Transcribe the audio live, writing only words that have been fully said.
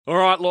All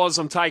right, Loz,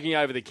 I'm taking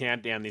over the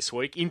countdown this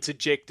week.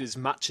 Interject as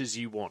much as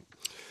you want.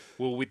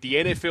 Well, with the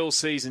NFL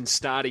season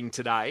starting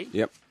today,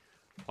 Yep.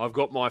 I've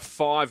got my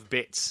 5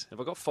 bets. Have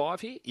I got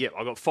 5 here? Yep,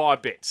 I've got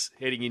 5 bets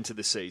heading into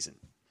the season.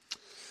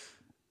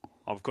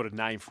 I've got a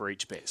name for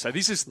each bet. So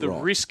this is the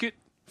risk it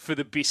for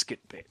the biscuit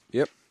bet.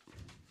 Yep.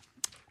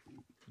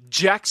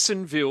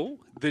 Jacksonville,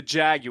 the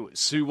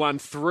Jaguars, who won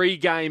 3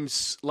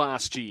 games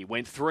last year,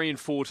 went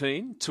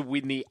 3-14 to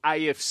win the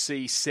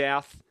AFC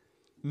South,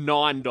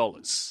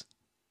 $9.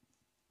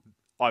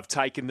 I've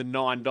taken the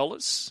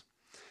 $9.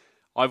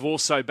 I've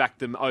also backed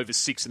them over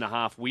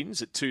 6.5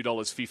 wins at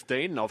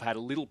 $2.15, and I've had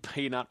a little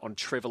peanut on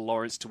Trevor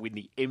Lawrence to win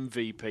the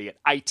MVP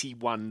at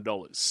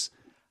 $81.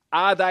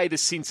 Are they the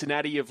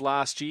Cincinnati of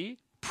last year?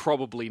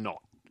 Probably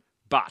not.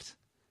 But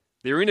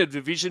they're in a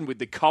division with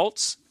the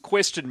Colts,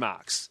 question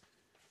marks.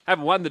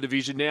 Haven't won the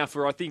division now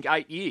for, I think,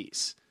 8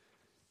 years.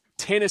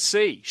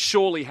 Tennessee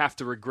surely have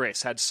to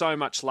regress. Had so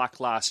much luck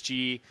last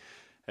year.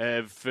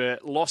 Have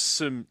lost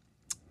some...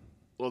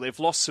 Well, they've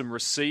lost some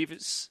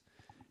receivers,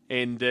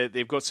 and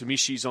they've got some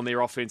issues on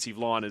their offensive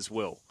line as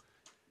well.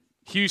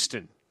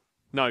 Houston,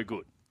 no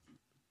good.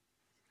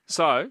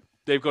 So,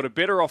 they've got a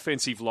better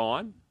offensive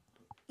line.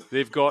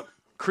 They've got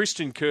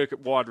Christian Kirk at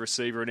wide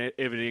receiver and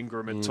Evan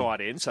Ingram at tight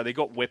end, so they've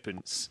got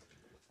weapons.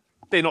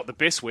 They're not the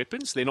best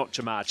weapons. They're not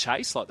Jamar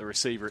Chase, like the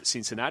receiver at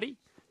Cincinnati,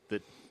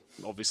 that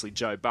obviously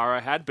Joe Burrow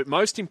had. But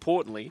most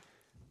importantly,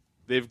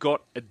 they've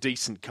got a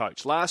decent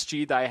coach. Last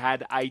year, they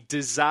had a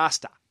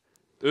disaster.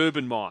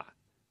 Urban Meyer.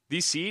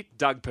 This year,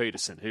 Doug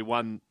Peterson, who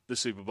won the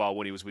Super Bowl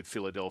when he was with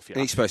Philadelphia.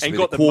 And he's supposed, and to,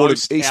 got be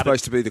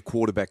the be the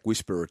quarterback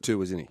whisperer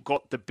too, isn't he?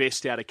 Got the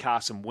best out of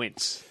Carson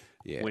Wentz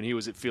when he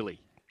was at Philly.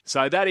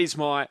 So that is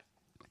my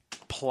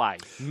play.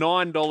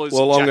 $9.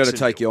 Well, I'm going to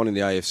take you on in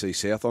the AFC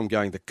South. I'm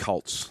going the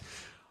Colts.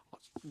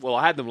 Well,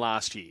 I had them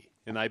last year,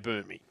 and they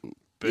burnt me.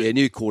 But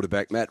new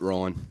quarterback, Matt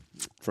Ryan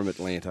from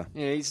Atlanta.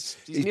 Yeah, he's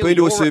been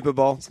to a Super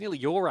Bowl. He's nearly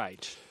your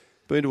age.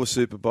 Been to a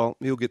Super Bowl.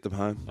 He'll get them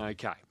home.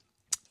 Okay.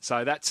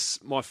 So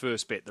that's my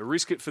first bet. The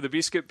risk it for the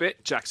biscuit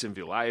bet,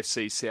 Jacksonville,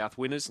 AFC South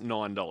winners,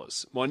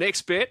 $9. My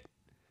next bet,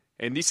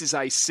 and this is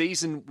a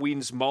season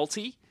wins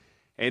multi,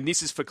 and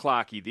this is for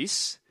Clarkey,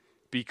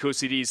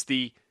 because it is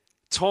the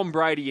Tom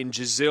Brady and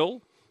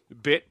Giselle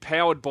bet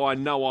powered by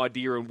No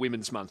Idea and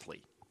Women's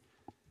Monthly.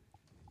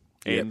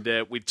 And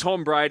with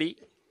Tom Brady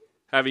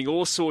having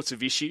all sorts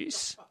of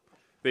issues,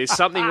 there's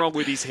something wrong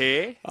with his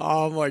hair.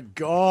 Oh, my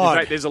God. In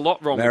fact, there's a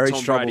lot wrong with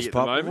Tom Brady at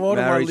the moment. What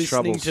am I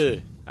listening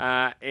to?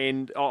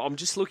 And I'm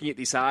just looking at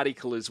this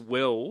article as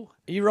well.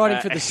 Are you writing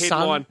for The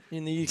Sun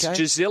in the UK?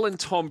 Giselle and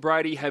Tom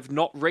Brady have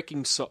not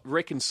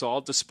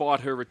reconciled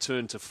despite her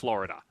return to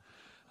Florida.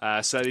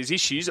 So there's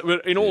issues.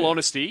 In all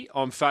honesty,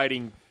 I'm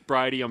fading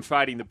Brady. I'm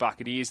fading the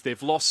Buccaneers.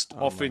 They've lost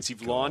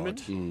offensive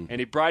linemen.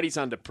 And if Brady's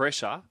under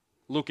pressure,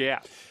 look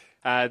out.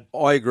 I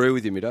agree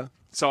with you, Middo.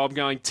 So I'm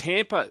going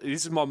Tampa.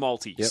 This is my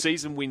multi.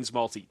 Season wins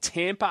multi.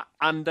 Tampa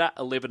under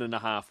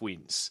 11.5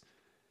 wins.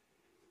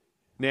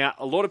 Now,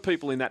 a lot of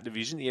people in that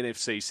division, the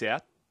NFC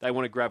South, they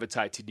want to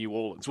gravitate to New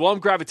Orleans. Well, I'm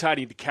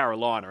gravitating to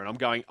Carolina, and I'm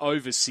going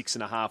over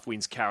 6.5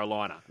 wins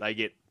Carolina. They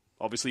get,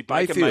 obviously,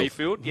 Baker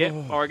Mayfield. Yeah,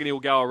 I reckon he'll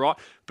go all right.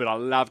 But I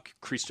love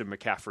Christian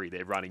McCaffrey,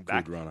 their running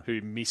back,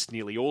 who missed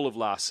nearly all of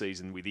last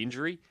season with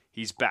injury.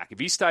 He's back. If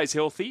he stays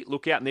healthy,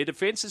 look out in their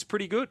defence is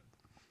pretty good.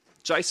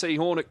 JC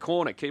Horn at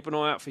corner, keep an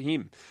eye out for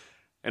him.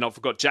 And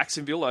I've got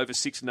Jacksonville over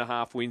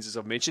 6.5 wins, as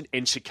I've mentioned.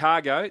 And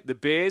Chicago, the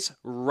Bears,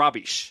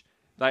 rubbish.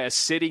 They are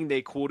setting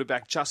their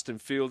quarterback, Justin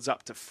Fields,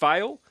 up to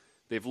fail.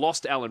 They've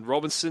lost Allen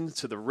Robinson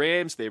to the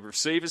Rams, their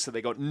receivers, so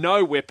they've got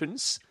no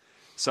weapons.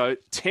 So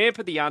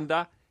Tampa the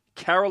under,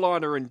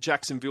 Carolina and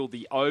Jacksonville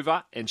the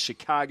over, and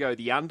Chicago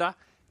the under.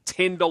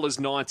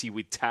 $10.90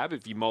 with tab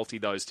if you multi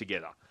those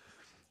together.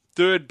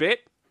 Third bet,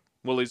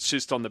 well, it's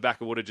just on the back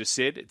of what I just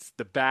said. It's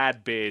the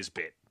bad Bears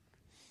bet.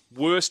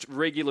 Worst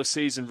regular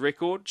season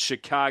record,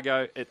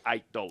 Chicago at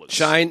 $8.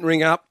 Shane,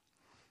 ring up.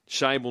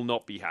 Shane will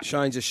not be happy.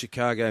 Shane's a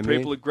Chicago man.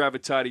 People are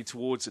gravitating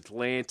towards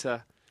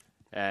Atlanta,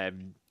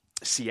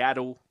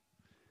 Seattle.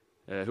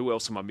 Who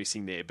else am I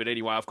missing there? But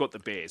anyway, I've got the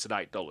Bears at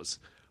 $8.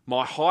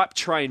 My hype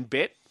train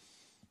bet,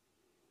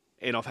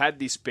 and I've had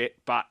this bet,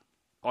 but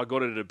I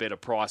got it at a better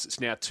price. It's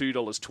now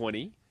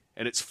 $2.20,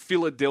 and it's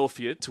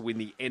Philadelphia to win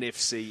the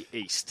NFC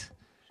East.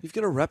 You've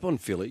got a rap on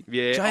Philly.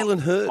 Yeah,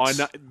 Jalen Hurts. I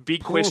know,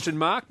 big question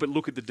mark, but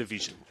look at the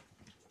division.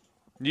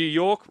 New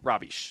York,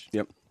 rubbish.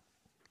 Yep.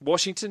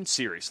 Washington,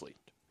 seriously.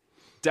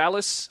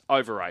 Dallas,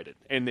 overrated.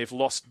 And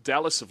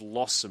Dallas have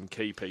lost some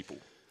key people.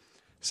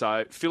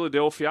 So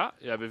Philadelphia,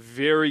 you have a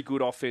very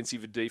good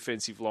offensive and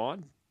defensive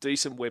line.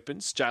 Decent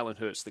weapons. Jalen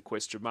Hurts, the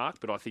question mark,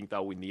 but I think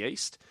they'll win the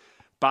East.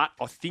 But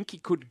I think he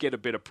could get a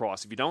better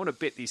price. If you don't want to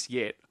bet this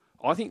yet,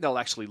 I think they'll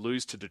actually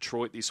lose to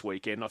Detroit this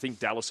weekend. I think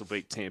Dallas will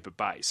beat Tampa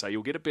Bay. So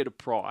you'll get a better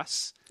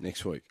price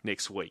next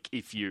week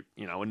if you're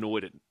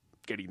annoyed at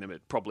getting them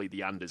at probably the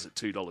unders at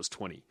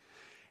 $2.20.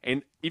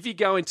 And if you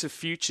go into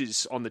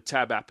futures on the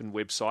Tab app and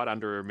website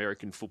under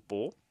American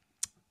football,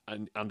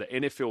 and under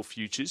NFL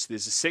futures,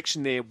 there's a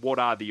section there, what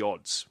are the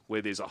odds,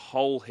 where there's a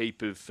whole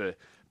heap of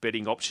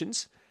betting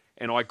options.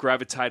 and I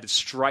gravitated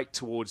straight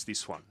towards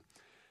this one.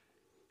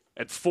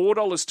 At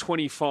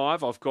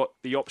 $4.25, I've got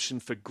the option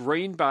for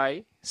Green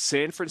Bay,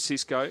 San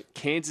Francisco,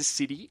 Kansas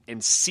City,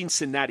 and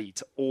Cincinnati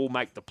to all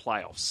make the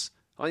playoffs.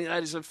 I think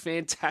that is a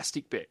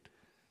fantastic bet.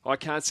 I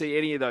can't see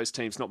any of those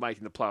teams not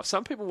making the playoffs.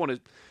 Some people want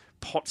to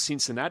pot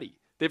Cincinnati.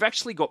 They've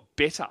actually got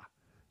better.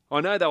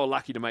 I know they were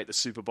lucky to make the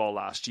Super Bowl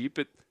last year,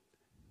 but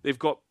they've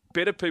got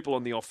better people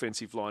on the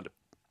offensive line to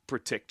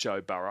protect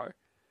Joe Burrow.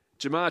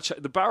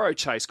 The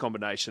Burrow-Chase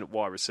combination at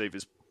wide receiver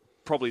is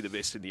probably the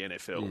best in the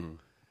NFL.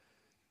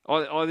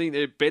 I think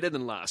they're better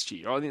than last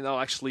year. I think they'll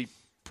actually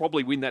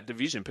probably win that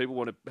division. People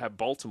want to have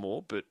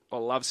Baltimore, but I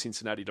love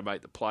Cincinnati to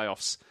make the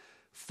playoffs.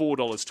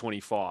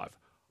 $4.25.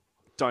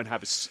 Don't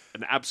have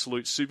an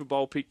absolute Super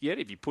Bowl pick yet.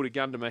 If you put a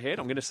gun to my head,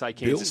 I'm going to say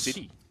Kansas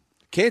City.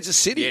 Kansas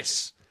City?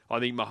 Yes. I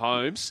think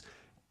Mahomes,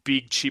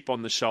 big chip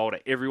on the shoulder.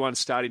 Everyone's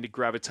starting to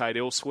gravitate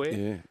elsewhere.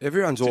 Yeah.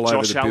 Everyone's all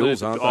over the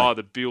Bills, aren't they? Oh,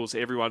 the Bills,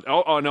 everyone.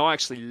 Oh, no, I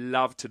actually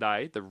love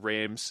today the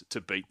Rams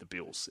to beat the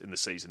Bills in the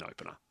season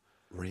opener.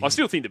 Rams. I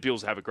still think the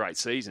Bills have a great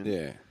season.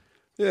 Yeah.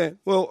 Yeah.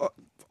 Well,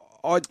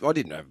 I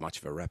didn't have much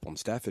of a rap on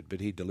Stafford,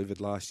 but he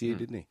delivered last year,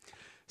 didn't he?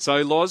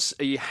 So, Loz,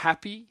 are you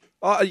happy?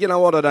 You know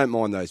what? I don't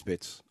mind those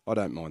bets.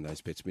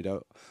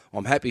 Mido.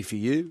 I'm happy for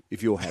you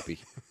if you're happy.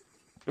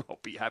 I'll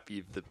be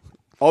happy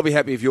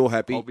if you're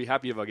happy. I'll be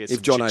happy if I get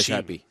if Jono's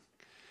happy.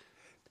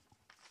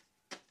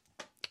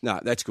 No,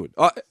 that's good.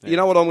 You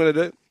know what I'm going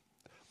to do?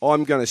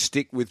 I'm going to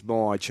stick with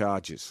my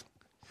Chargers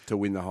to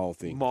win the whole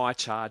thing. My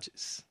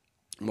Chargers.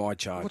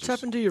 What's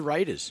happened to your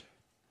Raiders?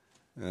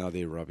 Oh,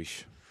 they're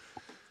rubbish.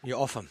 You're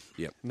off them.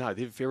 Yep. No,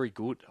 they're very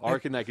good. I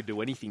reckon they could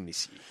do anything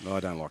this year. No, I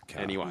don't like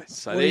Carr. Anyway,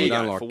 so there you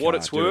go. For what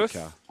it's worth,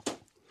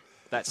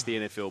 that's the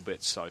NFL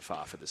bet so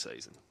far for the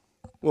season.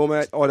 Well,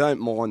 mate, I don't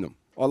mind them.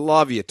 I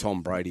love your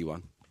Tom Brady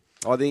one.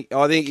 I think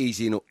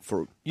he's in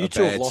for a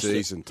bad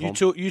season, Tom.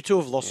 You two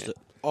have lost it.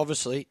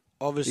 Obviously,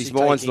 his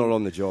mind's not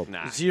on the job.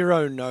 Nah.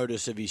 Zero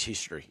notice of his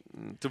history.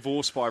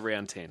 Divorced by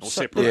round 10 or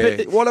separate.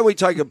 Yeah. Why don't we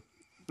take a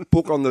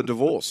book on the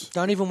divorce?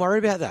 Don't even worry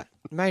about that.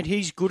 Mate,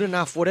 he's good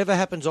enough. Whatever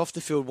happens off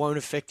the field won't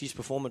affect his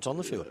performance on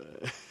the field.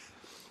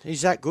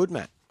 He's that good,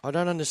 Matt. I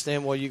don't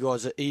understand why you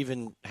guys are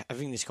even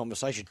having this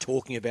conversation,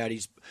 talking about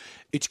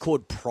it's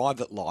called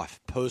private life,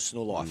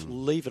 personal life.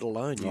 Leave it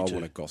alone, you two. I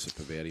want to gossip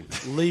about him.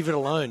 Leave it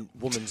alone,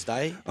 Woman's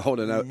Day. I want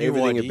to know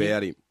everything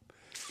about him.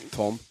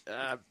 Tom.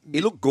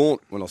 He looked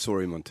gaunt when I saw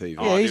him on TV.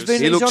 Yeah,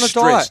 he's on a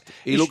diet.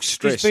 He looks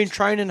stressed. He's been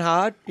training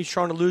hard. He's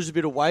trying to lose a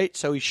bit of weight,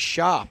 so he's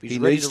sharp. He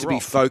needs to be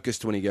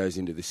focused when he goes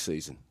into this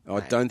season. I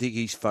don't think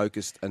he's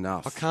focused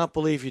enough. I can't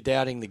believe you're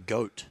doubting the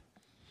GOAT.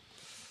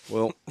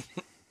 Well,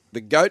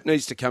 the GOAT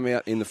needs to come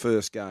out in the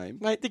first game.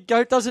 Mate, the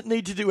GOAT doesn't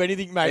need to do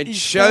anything, mate. And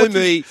show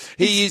me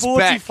he is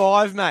back. He's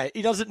 45, mate.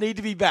 He doesn't need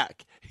to be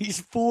back. He's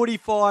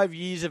 45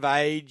 years of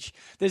age.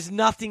 There's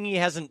nothing he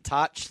hasn't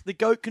touched. The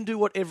GOAT can do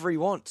whatever he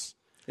wants.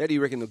 How do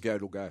you reckon the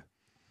GOAT will go?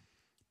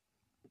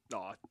 No,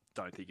 I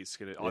don't think it's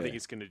going to. I think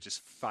it's going to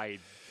just fade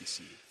this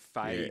year.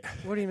 Fade. Yeah.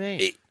 What do you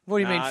mean? What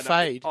do you mean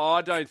fade?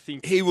 I don't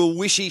think he will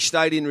wish he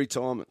stayed in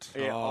retirement.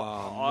 Yeah,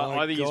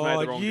 I think he's made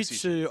the wrong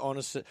decision. You two,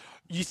 honestly,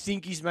 you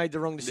think he's made the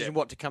wrong decision?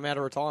 What, to come out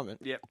of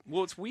retirement? Yeah.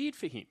 Well, it's weird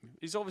for him.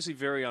 He's obviously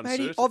very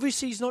uncertain. Mate,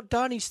 obviously he's not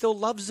done. He still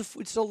loves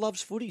footy.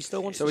 He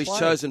still wants to play. So he's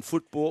chosen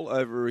football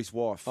over his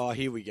wife. Oh,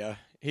 here we go.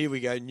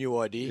 New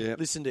idea. Yep.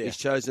 Listen to you. He's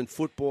chosen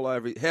football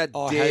over his... How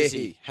dare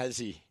he? Has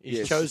he?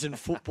 He's chosen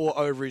football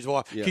over his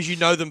wife because you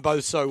know them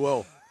both so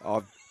well.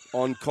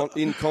 I'm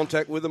in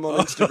contact with them on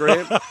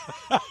Instagram.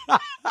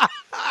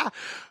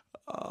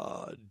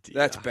 Oh, dear.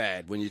 That's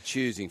bad when you're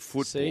choosing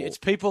football. See, it's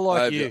people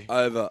like you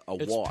over a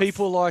wife. It's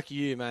people like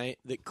you, mate,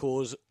 that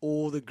cause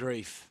all the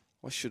grief.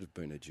 I should have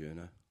been a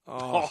journo.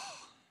 Oh.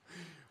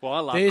 Well, I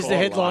love There's the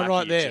headline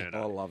right there.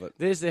 I love it.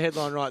 There's the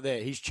headline right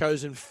there. He's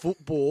chosen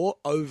football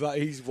over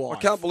his wife.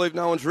 I can't believe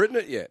no one's written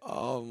it yet.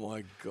 Oh,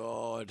 my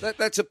God.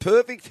 That's a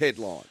perfect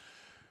headline.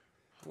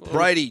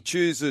 Brady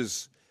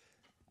chooses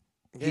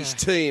his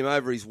team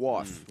over his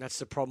wife. That's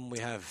the problem we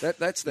have.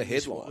 That's the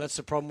headline. That's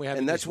the problem we have.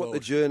 And that's what the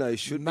journos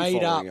should be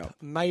following up.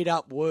 Made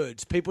up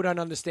words. People don't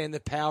understand the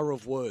power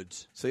of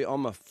words. See,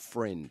 I'm a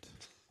friend.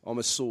 I'm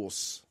a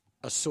source.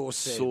 A source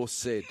said. Source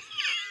said.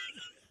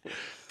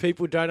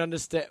 People don't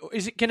understand.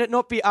 Can it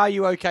not be Are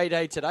You OK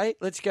Day today?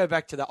 Let's go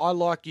back to that. I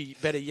like you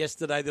better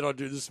yesterday than I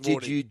do this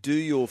morning. Did you do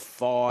your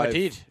 5? I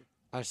did.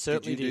 I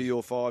certainly did. Did you do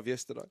your 5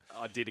 yesterday?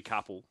 I did a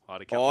couple.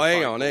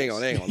 Hang on. Yeah,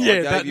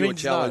 I gave you a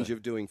challenge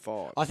of doing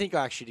 5. I think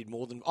I actually did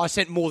more than... I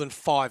sent more than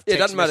 5 text it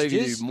doesn't matter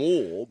messages, if you do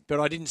more.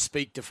 But I didn't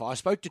speak to 5. I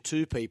spoke to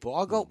 2 people.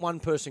 I got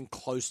one person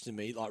close to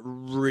me, like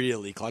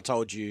really... I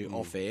told you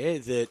off air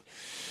that...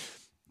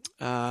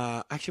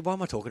 actually, why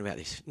am I talking about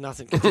this?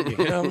 Nothing.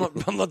 Continue.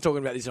 I'm not talking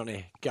about this on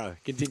air. Go.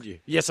 Continue.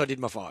 Yes, I did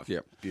my 5.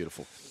 Yep.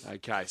 Beautiful.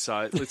 Okay,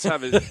 so let's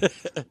have a...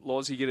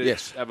 Loz, you're going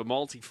to have a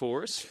multi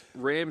for us.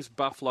 Rams,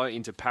 Buffalo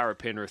into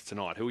Penrith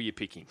tonight. Who are you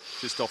picking?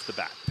 Just off the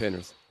bat.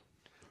 Penrith.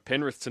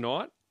 Penrith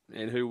tonight.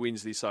 And who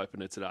wins this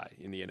opener today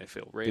in the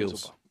NFL? Rams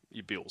Bills. Or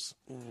your Bills.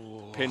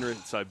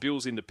 Penrith. So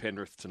Bills into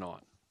Penrith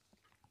tonight.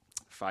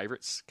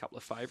 favourites, couple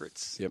of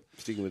favourites. Yep,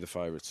 sticking with the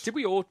favourites. Did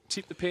we all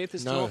tip the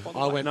Panthers No, top?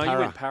 I went No, Para. you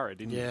went Para,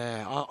 didn't you?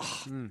 Yeah,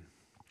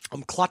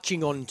 I'm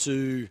clutching on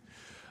to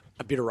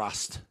a bit of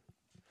rust.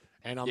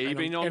 And I'm, Yeah, you've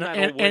been on and, that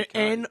and, all week,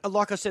 and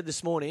like I said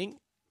this morning,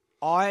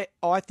 I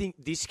think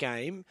this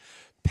game,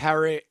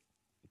 Para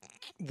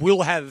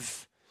will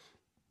have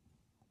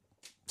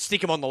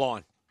stick 'em on the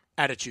line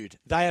attitude.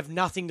 They have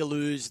nothing to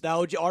lose.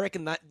 I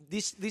reckon that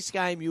this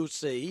game you'll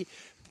see.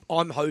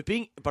 I'm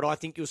hoping, but I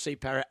think you'll see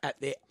Para at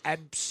their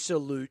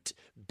absolute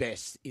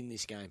best in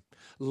this game.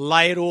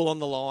 Lay it all on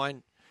the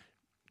line.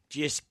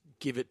 Just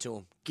give it to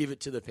them. Give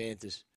it to the Panthers.